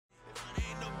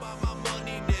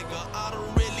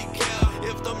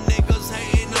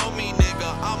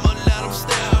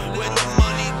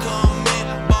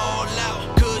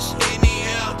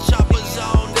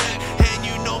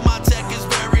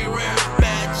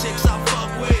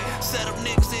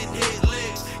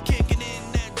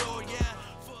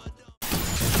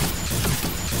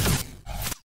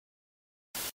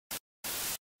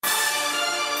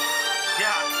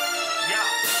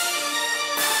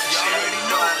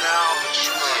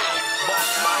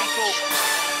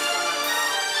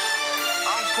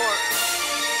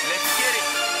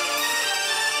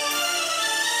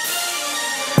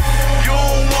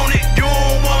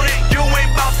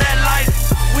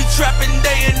trapping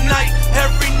day and night,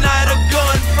 every night a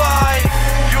gunfight.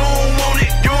 You don't want it,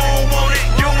 you don't want it,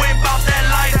 you ain't about that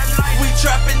life. We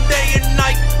trapping day and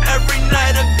night, every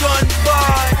night a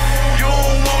gunfight. You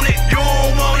don't want it, you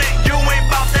don't want it, you ain't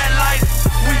about that life.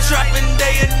 We trapping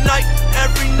day and night,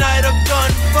 every night a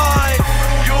gunfight.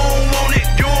 You don't want it,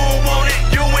 you don't want it,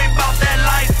 you ain't about that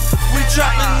life. We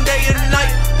trapping day and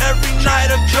night, every night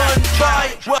a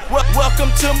gunfight. Welcome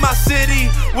to my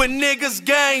city where niggas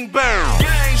gang bang,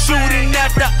 shooting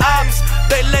at the ops,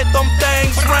 they let them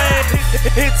things rain.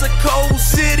 It's a cold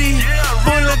city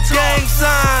full of gang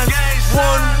signs.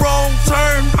 One wrong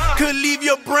turn could leave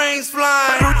your brains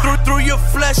flying through your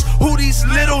flesh. Who these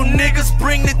little niggas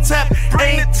bring the tap?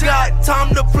 Ain't got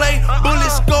time to play.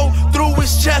 Bullets go through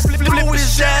his chest, flip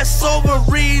his ass over,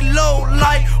 reload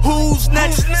like who's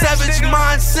next? Savage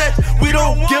mindset, we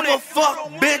don't give a fuck,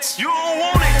 bitch. You don't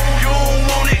want it, you don't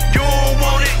want it, you don't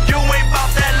want it, you ain't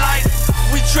about that life.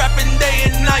 We trapping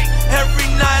day and night, every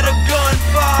night a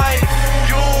gunfight.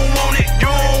 You don't want it,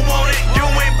 you don't want it, you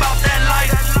ain't about that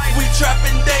life. We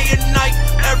trapping day and night,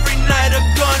 every night a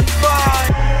gunfight.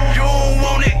 You don't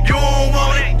want it, you don't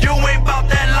want it, you ain't about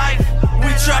that life. We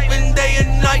trapping day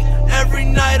and night, every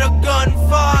night a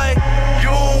gunfight. You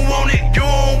don't want it, you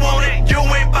don't want it, you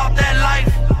ain't about that life.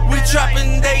 We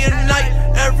trapping day and night,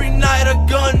 every night a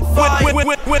gunfight.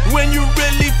 When you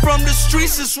really from the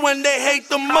streets is when they hate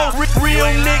the most. Real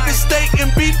niggas stay in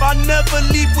beef, I never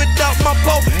leave without my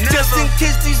pole. Just in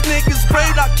case these niggas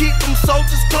raid, I keep them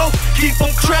soldiers close. Keep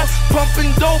them trapped,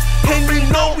 pumping dope, and you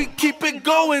know we keep it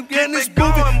going. And it's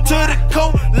moving to the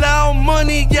coast, loud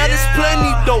money, yeah, there's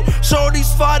plenty though.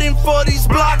 Shorties fighting for these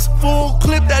blocks, full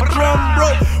clip that drum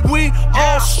roll. We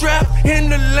all strapped in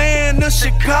the land of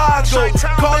Chicago.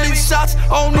 Calling shots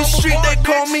on the street, they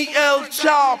call me El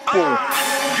Chapo.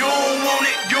 You don't want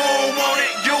it, you don't want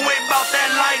it, you ain't about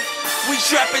that life. We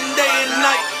trapping day and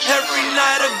night, every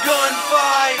night a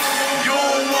gunfight. You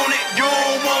don't want it, you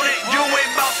don't want it, you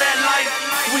ain't about that life.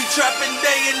 We trapping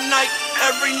day and night,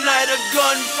 every night a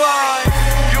gunfight.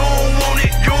 You don't want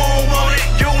it, you don't want it,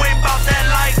 you ain't about that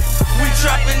life. We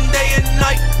trapping day and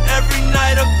night, every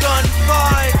night a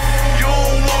gunfight. You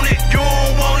don't want it, you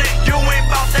don't want it, you ain't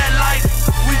about that life.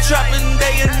 We trapping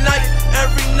day and night,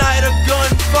 every night a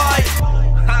gunfight.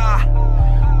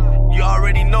 You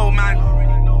already know, man.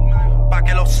 Pa'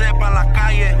 que lo sepa en la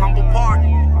calle, Humble Park,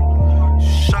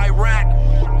 Chirac.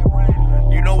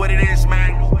 You know what it is,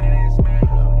 man.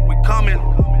 We coming,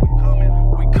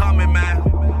 man.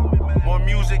 More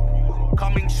music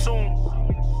coming soon.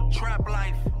 Trap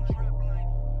life.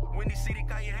 Windy City.